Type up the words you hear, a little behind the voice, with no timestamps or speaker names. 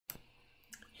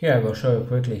Here I will show you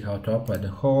quickly how to upload the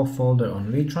whole folder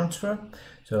on WeTransfer.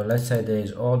 So let's say there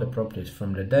is all the properties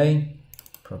from the day,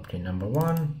 property number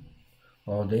 1,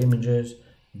 all the images,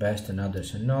 best and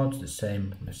others and notes, the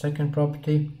same the second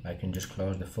property. I can just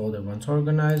close the folder once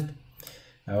organized.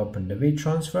 I open the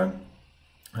WeTransfer.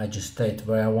 I just state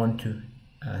where I want to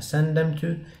send them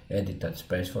to,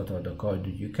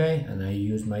 edit@spacephoto.co.uk, and I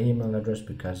use my email address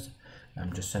because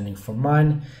I'm just sending from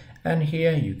mine. And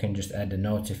here you can just add the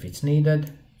notes if it's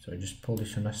needed. So just pull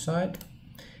this on the side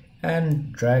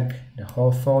and drag the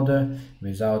whole folder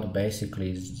without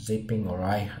basically zipping or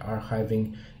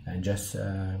archiving, and just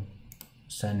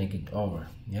sending it over.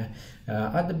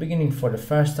 At the beginning, for the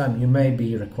first time, you may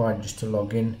be required just to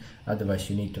log in, otherwise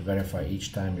you need to verify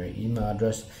each time your email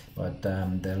address, but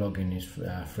the login is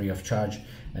free of charge,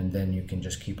 and then you can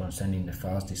just keep on sending the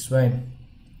files this way.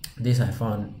 This I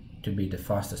found to be the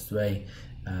fastest way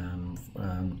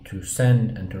to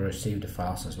send and to receive the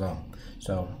files as well.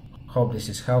 So hope this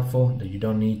is helpful, that you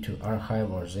don't need to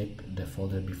archive or zip the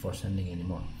folder before sending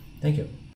anymore. Thank you.